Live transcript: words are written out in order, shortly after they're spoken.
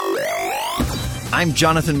I'm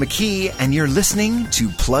Jonathan McKee, and you're listening to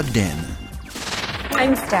Plugged In.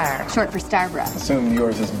 I'm Star, short for Starbra. Assume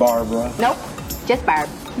yours is Barbara. Nope, just Barb.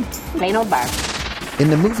 Plain old Barb. In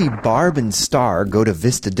the movie Barb and Star Go to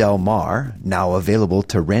Vista Del Mar, now available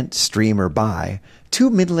to rent, stream, or buy, two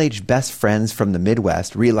middle-aged best friends from the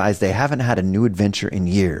Midwest realize they haven't had a new adventure in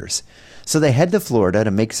years. So they head to Florida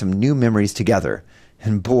to make some new memories together.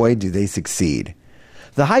 And boy, do they succeed.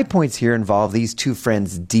 The high points here involve these two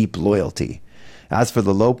friends' deep loyalty. As for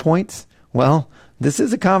the low points, well, this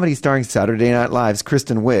is a comedy starring Saturday Night Live's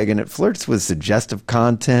Kristen Wiig, and it flirts with suggestive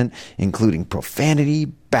content, including profanity,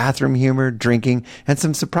 bathroom humor, drinking, and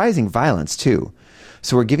some surprising violence, too.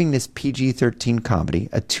 So we're giving this PG-13 comedy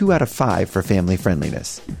a 2 out of 5 for family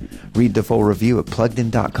friendliness. Read the full review at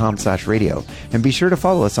pluggedin.com/radio, and be sure to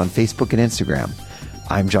follow us on Facebook and Instagram.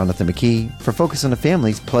 I'm Jonathan McKee for Focus on the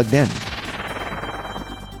Family's Plugged In.